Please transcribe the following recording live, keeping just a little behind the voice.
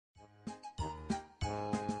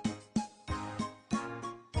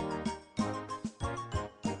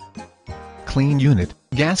clean unit,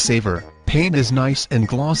 gas saver, paint is nice and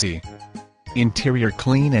glossy. Interior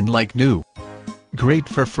clean and like new. Great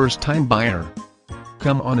for first-time buyer.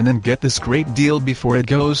 Come on in and get this great deal before it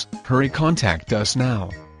goes. Hurry, contact us now.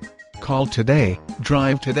 Call today,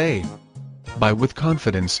 drive today. Buy with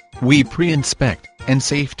confidence. We pre-inspect and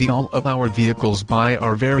safety all of our vehicles by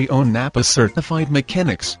our very own Napa certified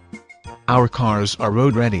mechanics. Our cars are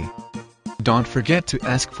road ready. Don't forget to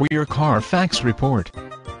ask for your CARFAX report.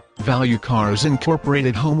 Value Cars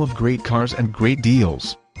Incorporated, home of great cars and great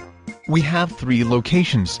deals. We have 3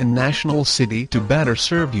 locations in National City to better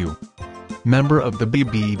serve you. Member of the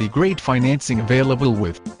BBB, great financing available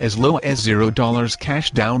with as low as $0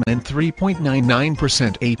 cash down and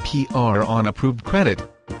 3.99% APR on approved credit.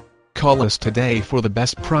 Call us today for the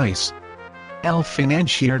best price. El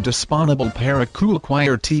Financier Disponibile para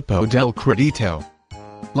cualquier tipo del crédito.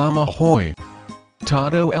 La mejor.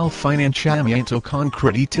 Todo el financiamiento con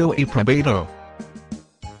crédito aprobado.